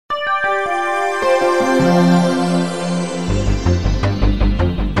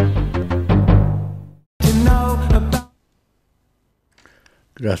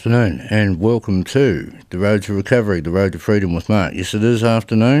Good afternoon, and welcome to The Road to Recovery, The Road to Freedom with Mark. Yes, it is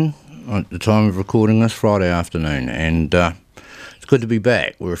afternoon, at the time of recording this, Friday afternoon, and it's good to be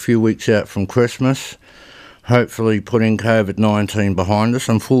back. We're a few weeks out from Christmas, hopefully putting COVID-19 behind us.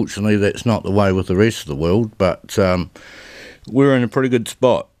 Unfortunately, that's not the way with the rest of the world, but we're in a pretty good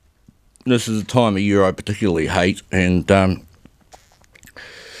spot. This is a time of year I particularly hate, and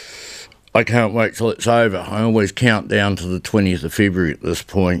I can't wait till it's over. I always count down to the 20th of February at this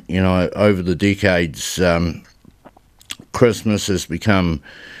point. You know, over the decades, Christmas has become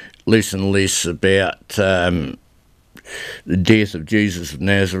less and less about the death of Jesus of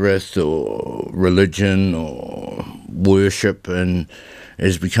Nazareth or religion or worship, and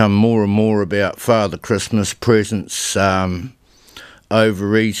has become more and more about Father Christmas, presents,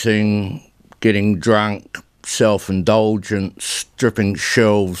 overeating, getting drunk, self-indulgence, stripping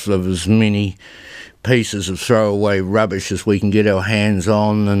shelves of as many pieces of throwaway rubbish as we can get our hands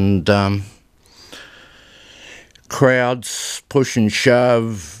on, and crowds, push and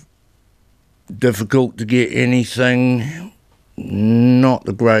shove, difficult to get anything, not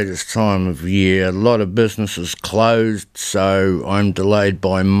the greatest time of year. A lot of businesses closed, so I'm delayed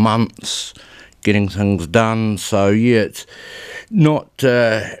by months getting things done. So yeah, it's not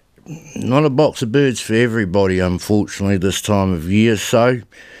a box of birds for everybody, unfortunately, this time of year. So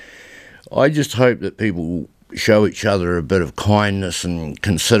I just hope that people show each other a bit of kindness and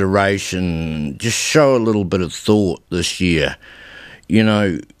consideration, just show a little bit of thought this year. You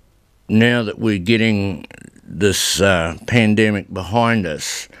know, now that we're getting this pandemic behind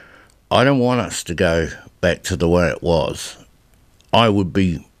us, I don't want us to go back to the way it was. I would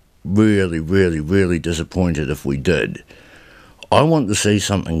be really, really, really disappointed if we did. I want to see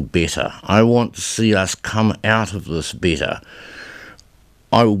something better. I want to see us come out of this better.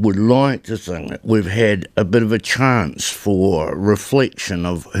 I would like to think that we've had a bit of a chance for reflection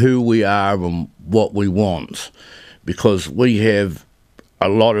of who we are and what we want, because we have a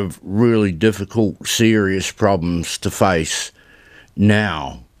lot of really difficult, serious problems to face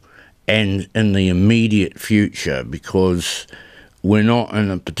now and in the immediate future, because we're not in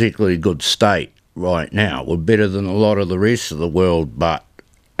a particularly good state right now. We're better than a lot of the rest of the world, but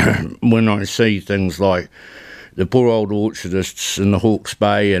when I see things like the poor old orchardists in the Hawke's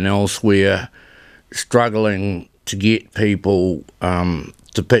Bay and elsewhere struggling to get people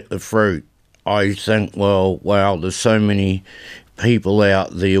to pick the fruit, I think, well, wow, there's so many people out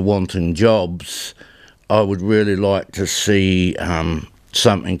there wanting jobs. I would really like to see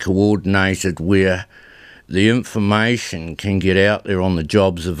something coordinated where the information can get out there on the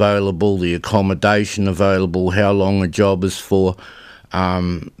jobs available, the accommodation available, how long a job is for,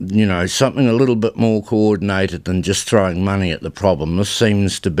 something a little bit more coordinated than just throwing money at the problem. This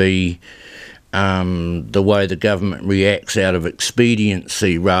seems to be the way the government reacts out of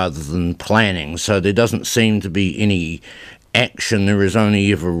expediency rather than planning. So there doesn't seem to be any action, there is only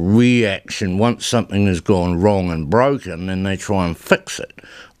ever reaction. Once something has gone wrong and broken, then they try and fix it,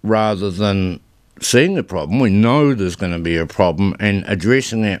 rather than seeing the problem. We know there's going to be a problem, and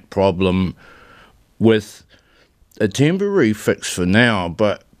addressing that problem with a temporary fix for now,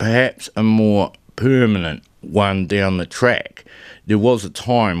 but perhaps a more permanent one down the track. There was a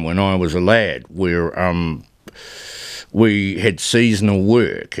time when I was a lad where we had seasonal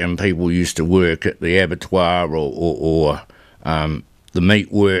work, and people used to work at the abattoir or the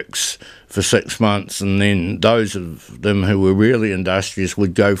meatworks for 6 months, and then those of them who were really industrious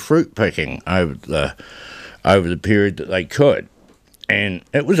would go fruit picking over the period that they could. And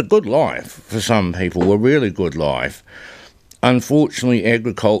it was a good life for some people, a really good life. Unfortunately,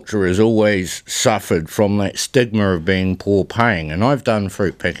 agriculture has always suffered from that stigma of being poor paying, and I've done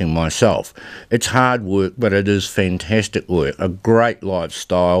fruit picking myself. It's hard work, but it is fantastic work, a great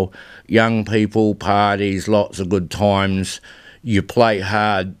lifestyle, young people, parties, lots of good times. You play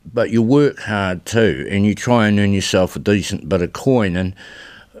hard, but you work hard too, and you try and earn yourself a decent bit of coin. And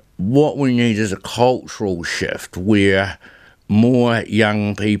what we need is a cultural shift where more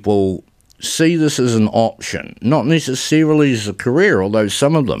young people see this as an option, not necessarily as a career, although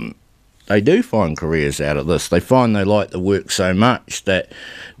some of them, they do find careers out of this. They find they like the work so much that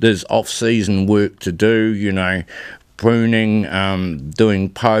there's off-season work to do, pruning, doing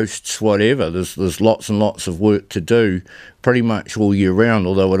posts, whatever. There's lots and lots of work to do pretty much all year round,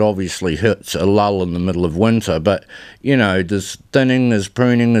 although it obviously hits a lull in the middle of winter. But, there's thinning, there's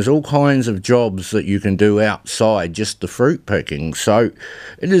pruning, there's all kinds of jobs that you can do outside just the fruit picking. So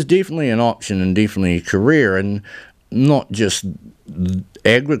it is definitely an option and definitely a career, and not just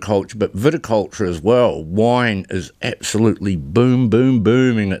agriculture, but viticulture as well. Wine is absolutely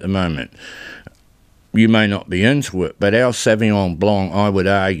booming at the moment. you may not be into it, but our Sauvignon Blanc, I would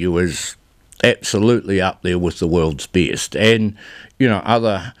argue, is absolutely up there with the world's best. And, you know,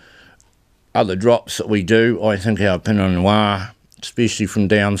 other drops that we do, I think our Pinot Noir, especially from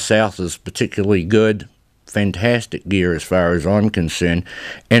down south, is particularly good. Fantastic gear as far as I'm concerned.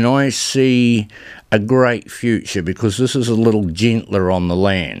 And I see a great future because this is a little gentler on the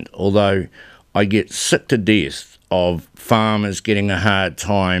land, although I get sick to death of farmers getting a hard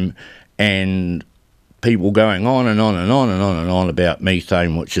time and people going on and on and on and on and on about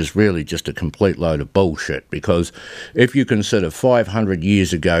methane, which is really just a complete load of bullshit, because if you consider 500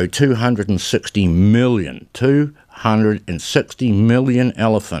 years ago, 260 million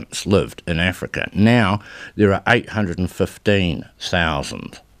elephants lived in Africa. Now there are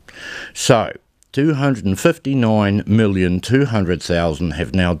 815,000. So 259,200,000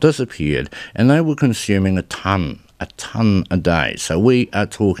 have now disappeared, and they were consuming a ton a day. So we are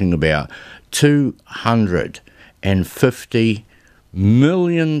talking about 250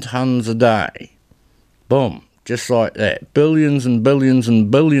 million tonnes a day. Boom, just like that. Billions and billions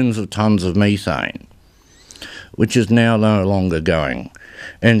and billions of tonnes of methane, which is now no longer going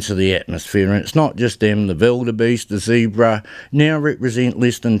into the atmosphere. And it's not just them. The wildebeest, the zebra, now represent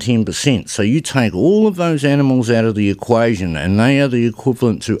less than 10%. So you take all of those animals out of the equation, and they are the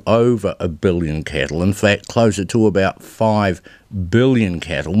equivalent to over 1 billion cattle. In fact, closer to about 5 billion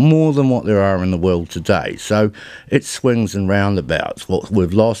cattle, more than what there are in the world today. So it swings and roundabouts. What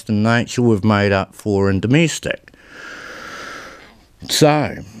we've lost in nature, we've made up for in domestic.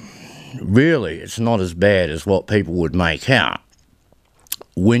 So really, it's not as bad as what people would make out.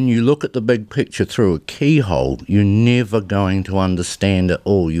 When you look at the big picture through a keyhole, you're never going to understand it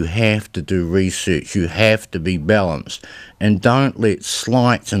all. You have to do research. You have to be balanced. And don't let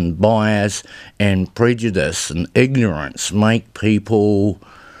slight and bias and prejudice and ignorance make people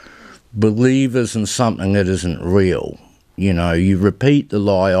believers in something that isn't real. You know, you repeat the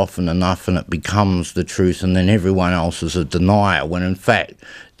lie often enough and it becomes the truth, and then everyone else is a denier, when in fact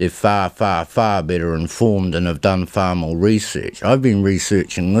they're far, far, far better informed and have done far more research. I've been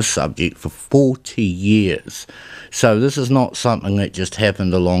researching this subject for 40 years, so this is not something that just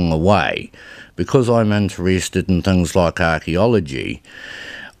happened along the way. Because I'm interested in things like archaeology,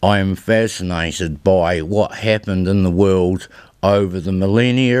 I am fascinated by what happened in the world over the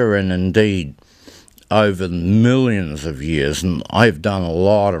millennia and indeed over millions of years, and I've done a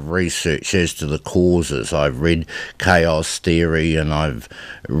lot of research as to the causes. I've read chaos theory and I've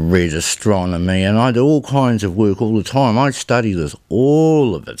read astronomy, and I do all kinds of work all the time. I study this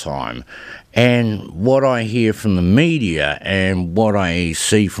all of the time, and what I hear from the media and what I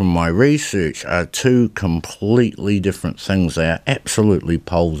see from my research are two completely different things. They are absolutely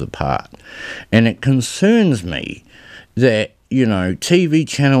poles apart, and it concerns me that, you know, TV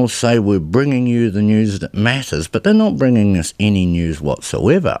channels say we're bringing you the news that matters, but they're not bringing us any news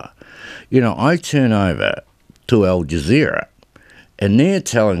whatsoever. You know, I turn over to Al Jazeera, and they're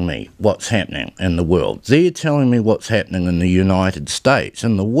telling me what's happening in the world. They're telling me what's happening in the United States,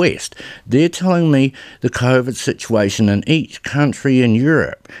 in the West. They're telling me the COVID situation in each country in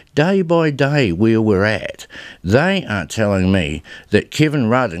Europe, day by day, where we're at. They are telling me that Kevin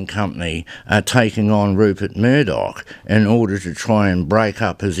Rudd and company are taking on Rupert Murdoch in order to try and break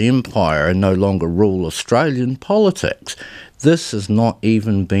up his empire and no longer rule Australian politics. This has not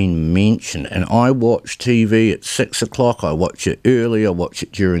even been mentioned, and I watch TV at 6 o'clock, I watch it early, I watch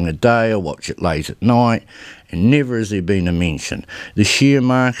it during the day, I watch it late at night, and never has there been a mention. The share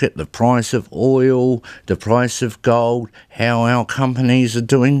market, the price of oil, the price of gold, how our companies are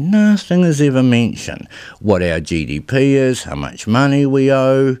doing, nothing is ever mentioned. What our GDP is, how much money we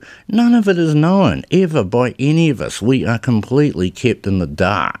owe, none of it is known, ever, by any of us. We are completely kept in the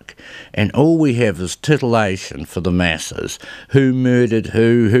dark, and all we have is titillation for the masses. Who murdered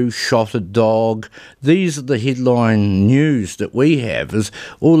who shot a dog. These are the headline news that we have, is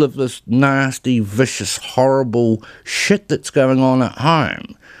all of this nasty, vicious, horrible shit that's going on at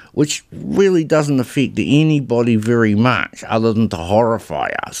home, which really doesn't affect anybody very much other than to horrify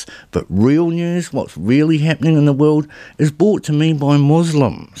us. But real news, what's really happening in the world, is brought to me by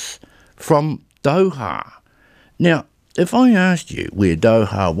Muslims from Doha. Now, if I asked you where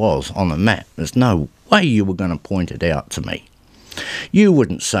Doha was on the map, there's no way you were going to point it out to me. You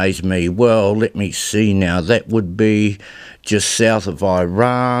wouldn't say to me, well, let me see now, that would be just south of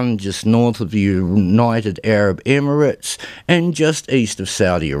Iran, just north of the United Arab Emirates, and just east of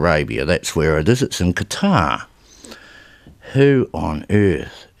Saudi Arabia. That's where it is. It's in Qatar. Who on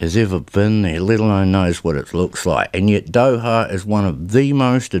earth has ever been there, let alone knows what it looks like? And yet Doha is one of the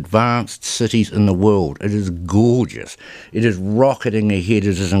most advanced cities in the world. It is gorgeous. It is rocketing ahead.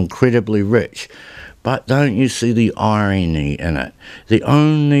 It is incredibly rich. But don't you see the irony in it? The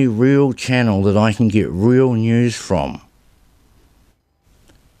only real channel that I can get real news from,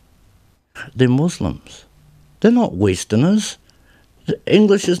 they're Muslims. They're not Westerners.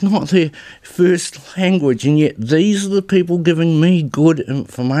 English is not their first language, and yet these are the people giving me good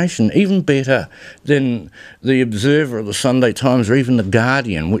information, even better than the Observer, the Sunday Times, or even the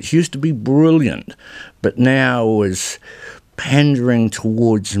Guardian, which used to be brilliant, but now is pandering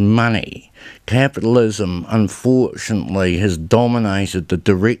towards money. Capitalism, unfortunately, has dominated the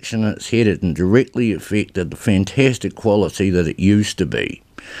direction it's headed and directly affected the fantastic quality that it used to be.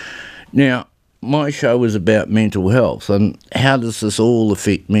 Now, my show is about mental health, and how does this all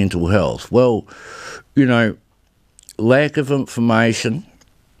affect mental health? Well, lack of information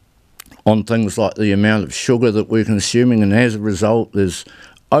on things like the amount of sugar that we're consuming, and as a result, there's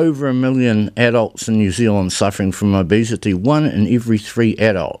over 1 million adults in New Zealand suffering from obesity, 1 in every 3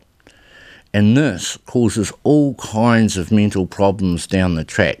 adults. And this causes all kinds of mental problems down the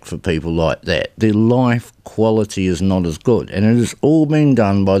track for people like that. Their life quality is not as good. And it is all being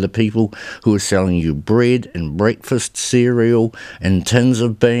done by the people who are selling you bread and breakfast cereal and tins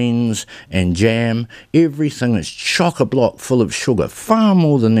of beans and jam. Everything is chock-a-block full of sugar, far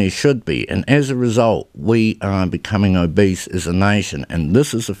more than there should be. And as a result, we are becoming obese as a nation. And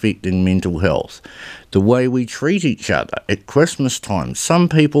this is affecting mental health. The way we treat each other at Christmas time. Some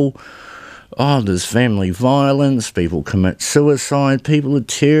people... there's family violence, people commit suicide, people are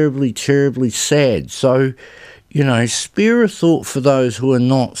terribly, terribly sad. So, spare a thought for those who are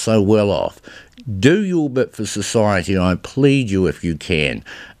not so well off. Do your bit for society, I plead you if you can.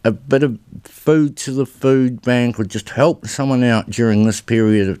 A bit of food to the food bank, or just help someone out during this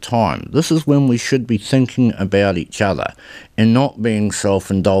period of time. This is when we should be thinking about each other and not being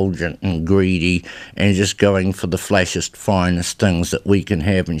self-indulgent and greedy and just going for the flashest, finest things that we can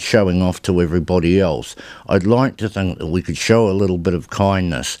have and showing off to everybody else. I'd like to think that we could show a little bit of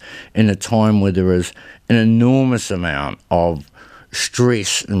kindness in a time where there is an enormous amount of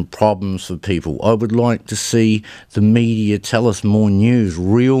stress and problems for people. I would like to see the media tell us more news,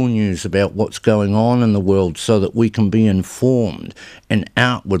 real news about what's going on in the world, so that we can be informed and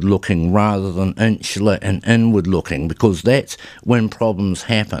outward looking rather than insular and inward looking, because that's when problems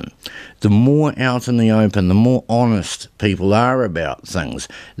happen. The more out in the open, the more honest people are about things,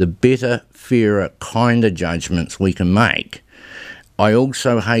 the better, fairer, kinder judgments we can make. I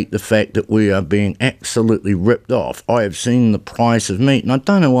also hate the fact that we are being absolutely ripped off. I have seen the price of meat, and I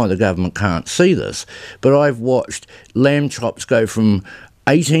don't know why the government can't see this, but I've watched lamb chops go from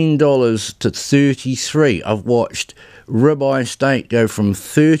 $18 to $33. I've watched ribeye steak go from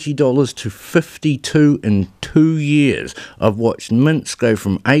 $30 to $52 in 2 years. I've watched mince go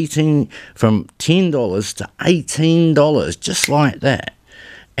from $10 to $18, just like that.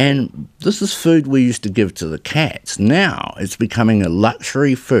 And this is food we used to give to the cats. Now it's becoming a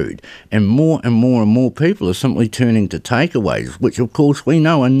luxury food, and more and more and more people are simply turning to takeaways, which of course we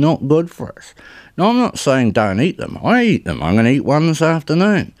know are not good for us. Now, I'm not saying don't eat them. I eat them. I'm going to eat one this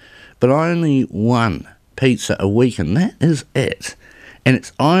afternoon. But I only eat one pizza a week, and that is it. And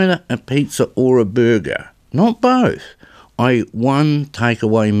it's either a pizza or a burger, not both. I eat one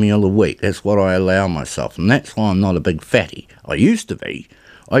takeaway meal a week. That's what I allow myself, and that's why I'm not a big fatty. I used to be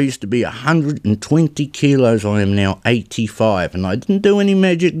 120 kilos. I am now 85, and I didn't do any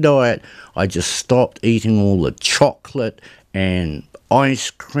magic diet. I just stopped eating all the chocolate and ice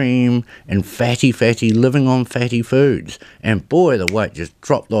cream and fatty, living on fatty foods. And boy, the weight just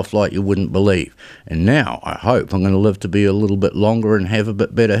dropped off like you wouldn't believe. And now I hope I'm going to live to be a little bit longer and have a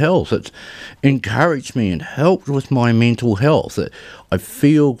bit better health. It's encouraged me and helped with my mental health. I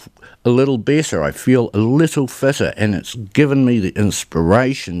feel a little better, I feel a little fitter, and it's given me the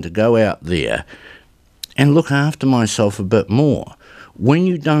inspiration to go out there and look after myself a bit more. When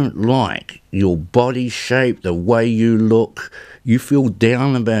you don't like your body shape, the way you look, you feel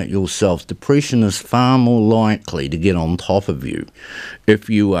down about yourself, depression is far more likely to get on top of you. If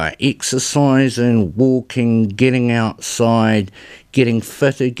you are exercising, walking, getting outside, getting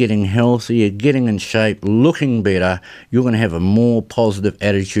fitter, getting healthier, getting in shape, looking better, you're going to have a more positive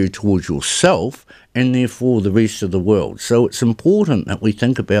attitude towards yourself and therefore the rest of the world. So it's important that we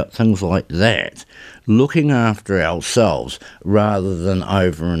think about things like that, looking after ourselves rather than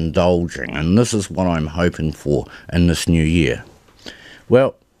overindulging. And this is what I'm hoping for in this new year.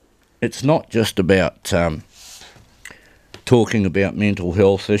 Well, it's not just about talking about mental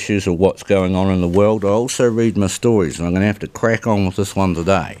health issues or what's going on in the world. I also read my stories, and I'm going to have to crack on with this one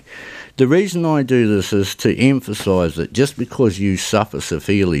today. The reason I do this is to emphasise that just because you suffer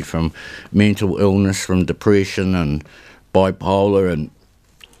severely from mental illness, from depression and bipolar and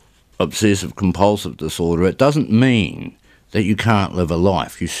obsessive compulsive disorder, it doesn't mean that you can't live a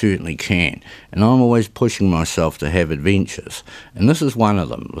life. You certainly can. And I'm always pushing myself to have adventures. And this is one of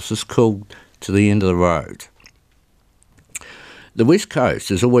them. This is called To the End of the Road. The West Coast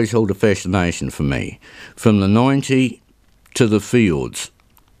has always held a fascination for me. From the 90 to the fields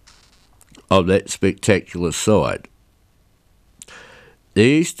of that spectacular side. The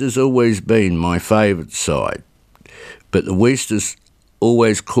East has always been my favourite side, but the West is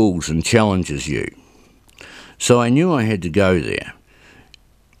always calls and challenges you. So I knew I had to go there,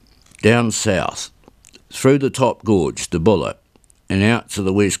 down south, through the top gorge to Bullet, and out to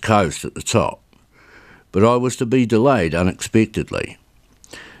the west coast at the top. But I was to be delayed unexpectedly.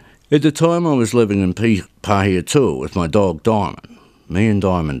 At the time I was living in Pahiatua with my dog Diamond, me and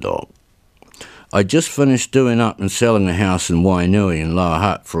Diamond Dog. I'd just finished doing up and selling a house in Wainui in Lower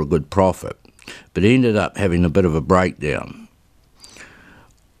Hutt for a good profit, but ended up having a bit of a breakdown.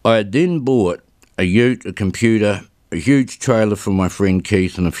 I had then bought a ute, a computer, a huge trailer for my friend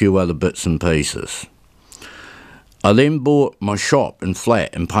Keith and a few other bits and pieces. I then bought my shop and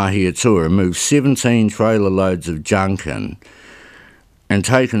flat in Pahiatua and moved 17 trailer loads of junk in and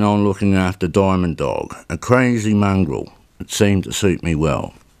taken on looking after Diamond Dog, a crazy mongrel that seemed to suit me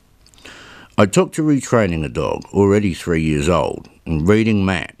well. I took to retraining a dog, already 3 years old, and reading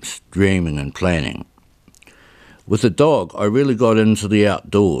maps, dreaming and planning. With the dog, I really got into the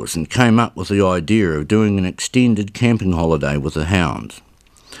outdoors and came up with the idea of doing an extended camping holiday with the hounds.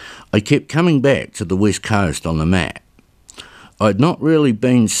 I kept coming back to the west coast on the map. I'd not really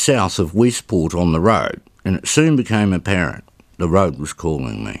been south of Westport on the road, and it soon became apparent the road was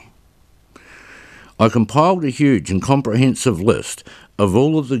calling me. I compiled a huge and comprehensive list of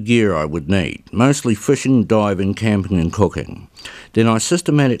all of the gear I would need, mostly fishing, diving, camping and cooking. Then I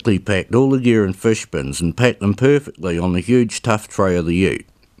systematically packed all the gear in fish bins and packed them perfectly on the huge tough tray of the ute.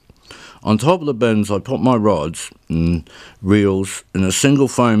 On top of the bins I put my rods and reels and a single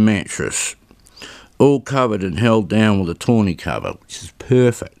foam mattress, all covered and held down with a tawny cover, which is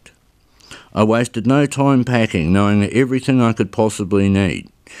perfect. I wasted no time packing, knowing that everything I could possibly need.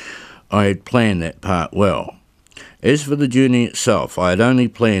 I had planned that part well. As for the journey itself, I had only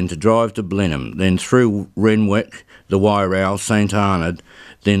planned to drive to Blenheim, then through Renwick, the Wairarapa, St Arnaud,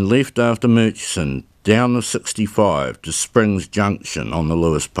 then left after Murchison, down the 65 to Springs Junction on the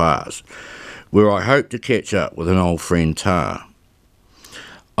Lewis Pass, where I hoped to catch up with an old friend Tar.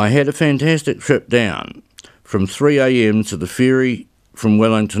 I had a fantastic trip down, from 3 a.m. to the ferry from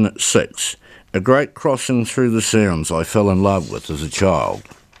Wellington at 6, a great crossing through the sounds I fell in love with as a child.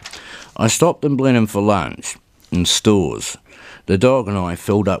 I stopped in Blenheim for lunch, in stores. The dog and I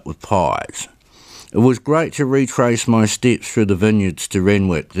filled up with pies. It was great to retrace my steps through the vineyards to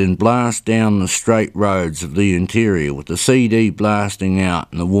Renwick, then blast down the straight roads of the interior with the CD blasting out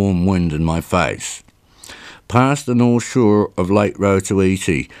and the warm wind in my face. Past the north shore of Lake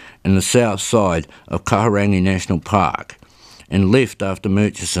Rotoiti and the south side of Kahurangi National Park, and left after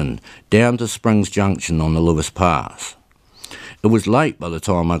Murchison down to Springs Junction on the Lewis Pass. It was late by the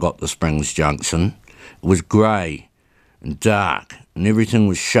time I got to Springs Junction. It was grey and dark and everything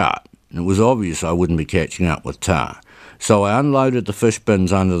was shut, and it was obvious I wouldn't be catching up with Tar. So I unloaded the fish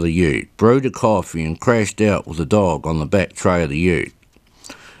bins under the ute, brewed a coffee and crashed out with the dog on the back tray of the ute.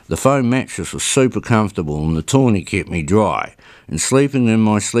 The foam mattress was super comfortable and the tawny kept me dry, and sleeping in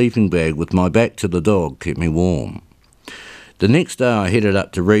my sleeping bag with my back to the dog kept me warm. The next day I headed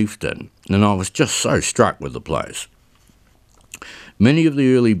up to Reefton, and I was just so struck with the place. Many of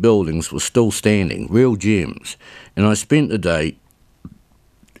the early buildings were still standing, real gems, and I spent the day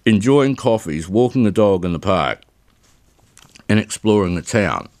enjoying coffees, walking the dog in the park, and exploring the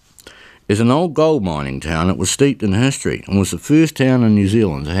town. As an old gold mining town, it was steeped in history and was the first town in New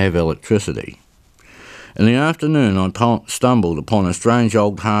Zealand to have electricity. In the afternoon, I stumbled upon a strange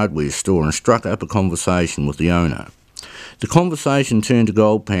old hardware store and struck up a conversation with the owner. The conversation turned to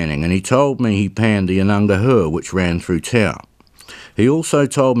gold panning, and he told me he panned the Anungahua which ran through town. He also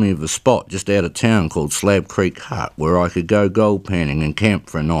told me of a spot just out of town called Slab Creek Hut where I could go gold panning and camp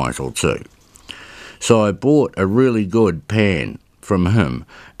for a night or two. So I bought a really good pan from him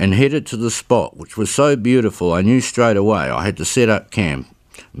and headed to the spot, which was so beautiful I knew straight away I had to set up camp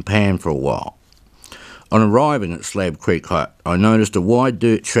and pan for a while. On arriving at Slab Creek Hut, I noticed a wide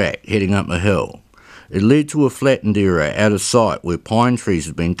dirt track heading up a hill. It led to a flattened area out of sight where pine trees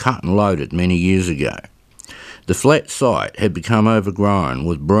had been cut and loaded many years ago. The flat site had become overgrown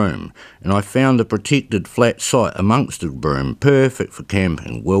with broom, and I found a protected flat site amongst the broom, perfect for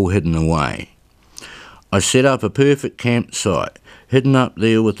camping, well hidden away. I set up a perfect campsite, hidden up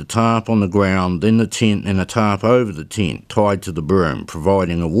there with the tarp on the ground, then the tent and a tarp over the tent tied to the broom,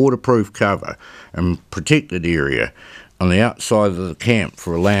 providing a waterproof cover and protected area on the outside of the camp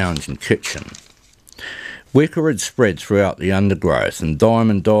for a lounge and kitchen. Weka had spread throughout the undergrowth, and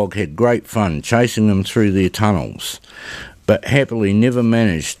Diamond Dog had great fun chasing them through their tunnels, but happily never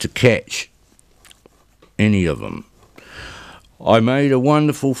managed to catch any of them. I made a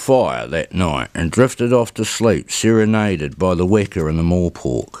wonderful fire that night and drifted off to sleep, serenaded by the weka and the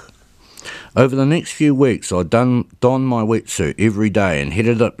morepork. Over the next few weeks I donned my wetsuit every day and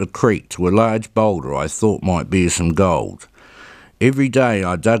headed up the creek to a large boulder I thought might bear some gold. Every day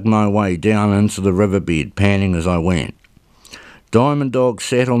I dug my way down into the riverbed, panting as I went. Diamond Dog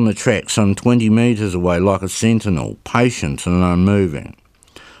sat on the track some 20 metres away like a sentinel, patient and unmoving.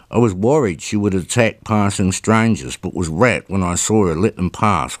 I was worried she would attack passing strangers, but was rapt when I saw her let them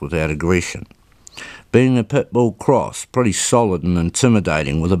pass without aggression. Being a pit bull cross, pretty solid and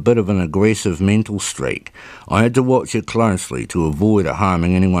intimidating with a bit of an aggressive mental streak, I had to watch her closely to avoid her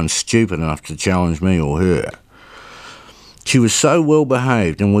harming anyone stupid enough to challenge me or her. She was so well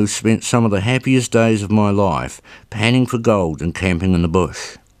behaved, and we've spent some of the happiest days of my life panning for gold and camping in the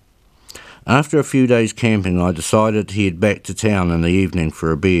bush. After a few days camping, I decided to head back to town in the evening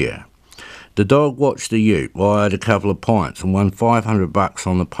for a beer. The dog watched the ute while I had a couple of pints and won $500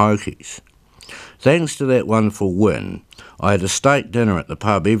 on the pokies. Thanks to that wonderful win, I had a steak dinner at the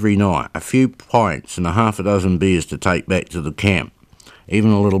pub every night, a few pints and a half a dozen beers to take back to the camp,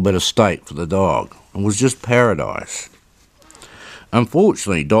 even a little bit of steak for the dog. It was just paradise.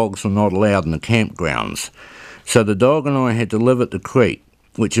 Unfortunately, dogs were not allowed in the campgrounds, so the dog and I had to live at the creek,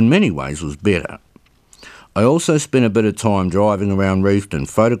 which in many ways was better. I also spent a bit of time driving around Reefton,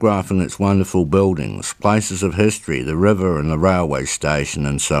 photographing its wonderful buildings, places of history, the river and the railway station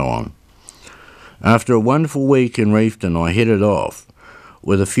and so on. After a wonderful week in Reefton, I headed off,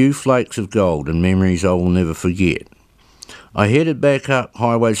 with a few flakes of gold and memories I will never forget. I headed back up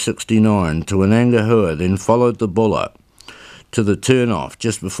Highway 69 to Anangahua, then followed the Buller to the turn-off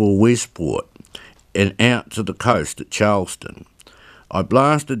just before Westport and out to the coast at Charleston. I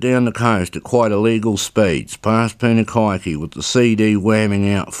blasted down the coast at quite illegal speeds, past Punakaiki with the CD whamming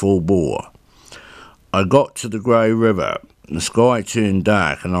out full bore. I got to the Grey River, the sky turned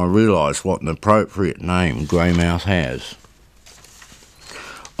dark, and I realised what an appropriate name Greymouth has.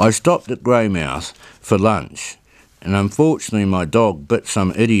 I stopped at Greymouth for lunch, and unfortunately my dog bit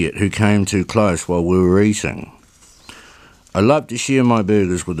some idiot who came too close while we were eating. I loved to share my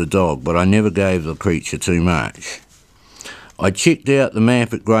burgers with the dog, but I never gave the creature too much. I checked out the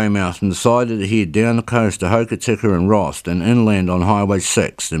map at Greymouth and decided to head down the coast to Hokitika and Ross, and inland on Highway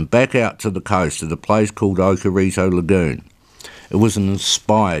 6, and back out to the coast to a place called Okarito Lagoon. It was an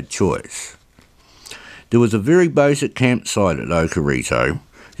inspired choice. There was a very basic campsite at Okarito,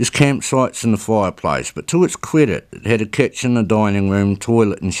 just campsites and a fireplace, but to its credit, it had a kitchen, a dining room,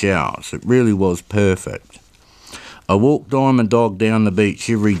 toilet and showers. It really was perfect. I walked Diamond Dog down the beach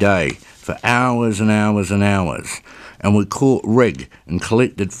every day for hours and hours and hours, and we caught rig and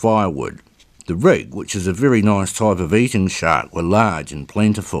collected firewood. The rig, which is a very nice type of eating shark, were large and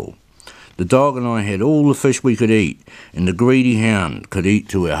plentiful. The dog and I had all the fish we could eat, and the greedy hound could eat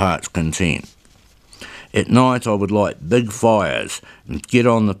to her heart's content. At night I would light big fires and get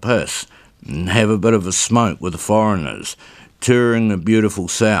on the piss and have a bit of a smoke with the foreigners, touring the beautiful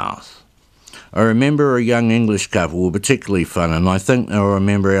south. I remember a young English couple were particularly fun, and I think they'll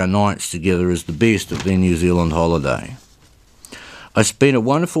remember our nights together as the best of their New Zealand holiday. I spent a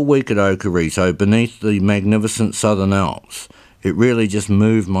wonderful week at Okarito beneath the magnificent Southern Alps. It really just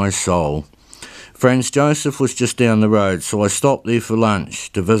moved my soul. Franz Josef was just down the road, so I stopped there for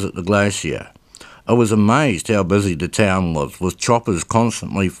lunch to visit the glacier. I was amazed how busy the town was, with choppers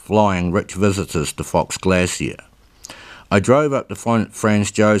constantly flying rich visitors to Fox Glacier. I drove up to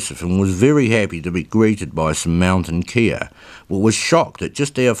Franz Josef and was very happy to be greeted by some mountain kia, but was shocked at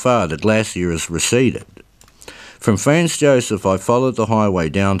just how far the glacier has receded. From Franz Josef I followed the highway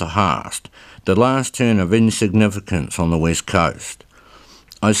down to Haast, the last turn of insignificance on the west coast.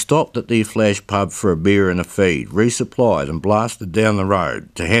 I stopped at the Flash pub for a beer and a feed, resupplied and blasted down the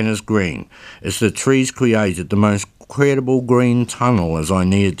road to Hannah's Green as the trees created the most incredible green tunnel as I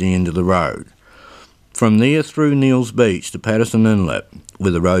neared the end of the road. From there through Neil's Beach to Patterson Inlet,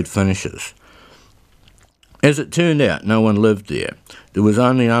 where the road finishes. As it turned out, no one lived there. There was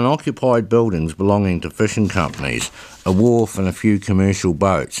only unoccupied buildings belonging to fishing companies, a wharf and a few commercial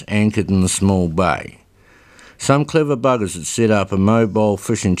boats anchored in the small bay. Some clever buggers had set up a mobile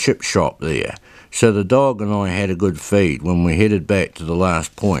fish and chip shop there, So the dog and I had a good feed when we headed back to the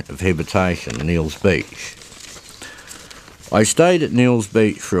last point of habitation, Neil's Beach. I stayed at Neil's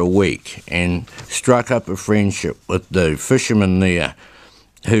Beach for a week and struck up a friendship with the fishermen there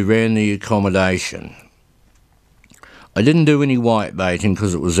who ran the accommodation. I didn't do any white baiting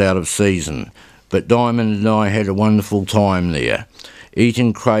because it was out of season, but Diamond and I had a wonderful time there,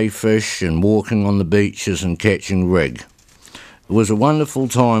 eating crayfish and walking on the beaches and catching rig. It was a wonderful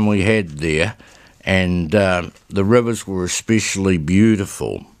time we had there, and the rivers were especially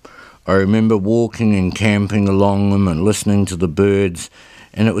beautiful. I remember walking and camping along them and listening to the birds,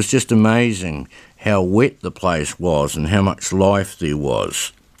 and it was just amazing how wet the place was and how much life there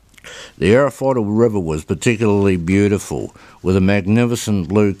was. The Wairarapa River was particularly beautiful, with a magnificent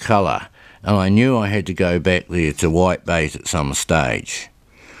blue colour, and I knew I had to go back there to whitebait at some stage.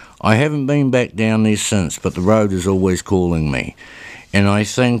 I haven't been back down there since, but the road is always calling me, and I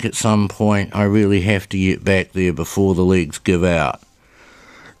think at some point I really have to get back there before the legs give out.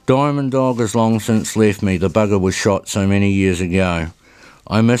 Diamond Dog has long since left me. The bugger was shot so many years ago.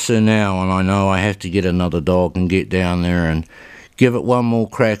 I miss her now, and I know I have to get another dog and get down there and give it one more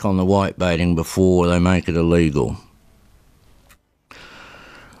crack on the whitebaiting before they make it illegal.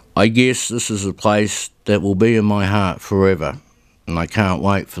 I guess this is a place that will be in my heart forever, and I can't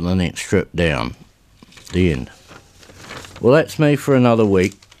wait for the next trip down. The end. Well, that's me for another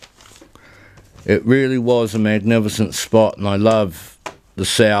week. It really was a magnificent spot, and I love the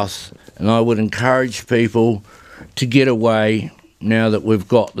south, and I would encourage people to get away now that we've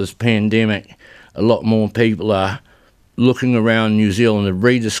got this pandemic. A lot more people are looking around New Zealand and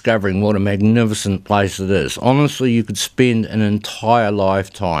rediscovering what a magnificent place it is. Honestly, you could spend an entire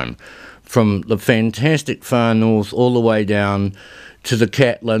lifetime from the fantastic far north all the way down to the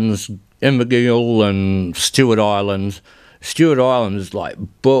Catlins, Invergil and Stewart Islands. Stewart Island is like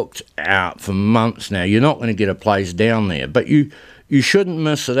booked out for months now. You're not going to get a place down there, but you shouldn't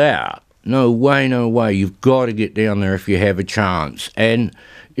miss it out. No way, no way. You've got to get down there if you have a chance. And,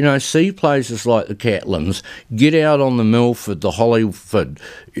 you know, see places like the Catlins, get out on the Milford, the Hollyford.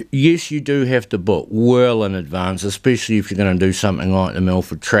 Yes, you do have to book well in advance, especially if you're going to do something like the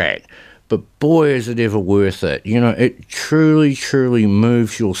Milford track. But boy, is it ever worth it. You know, it truly, truly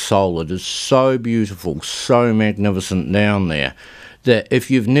moves your soul. It is so beautiful, so magnificent down there, that if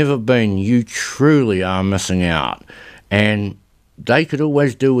you've never been, you truly are missing out. And they could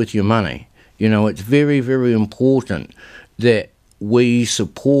always do with your money. You know, it's very, very important that we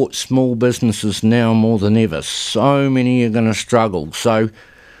support small businesses now more than ever. So many are going to struggle. So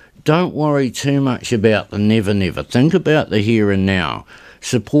don't worry too much about the never, never. Think about the here and now.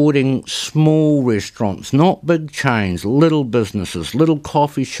 Supporting small restaurants, not big chains, little businesses, little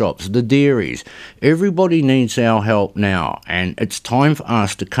coffee shops, the dairies. Everybody needs our help now, and it's time for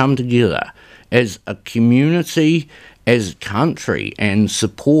us to come together as a community, as a country, and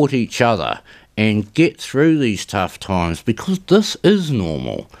support each other and get through these tough times, because this is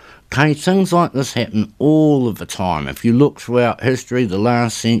normal. Okay, things like this happen all of the time. If you look throughout history, the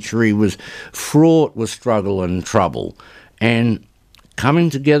last century was fraught with struggle and trouble, and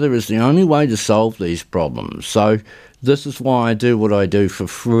coming together is the only way to solve these problems. So this is why I do what I do for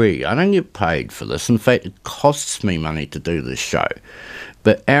free. I don't get paid for this. In fact, it costs me money to do this show.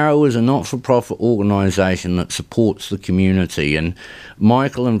 But Arrow is a not-for-profit organisation that supports the community, and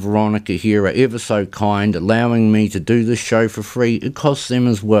Michael and Veronica here are ever so kind, allowing me to do this show for free. It costs them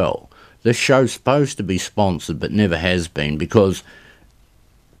as well. This show's supposed to be sponsored, but never has been, because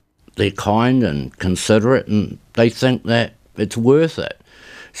they're kind and considerate, and they think that it's worth it.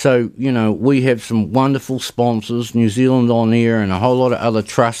 So, you know, we have some wonderful sponsors, New Zealand On Air and a whole lot of other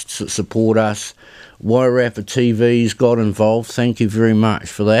trusts that support us. Wairarapa TV's got involved. Thank you very much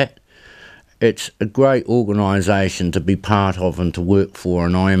for that. It's a great organisation to be part of and to work for,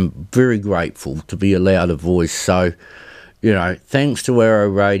 and I am very grateful to be allowed a voice. So, you know, thanks to Arrow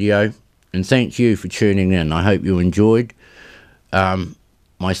Radio, and thank you for tuning in. I hope you enjoyed.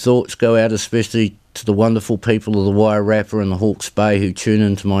 My thoughts go out especially to the wonderful people of the Wairarapa and the Hawke's Bay who tune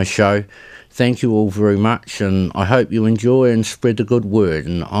into my show. Thank you all very much, and I hope you enjoy and spread the good word.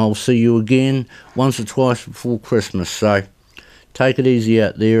 And I'll see you again once or twice before Christmas. So take it easy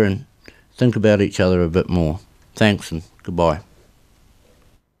out there and think about each other a bit more. Thanks and goodbye.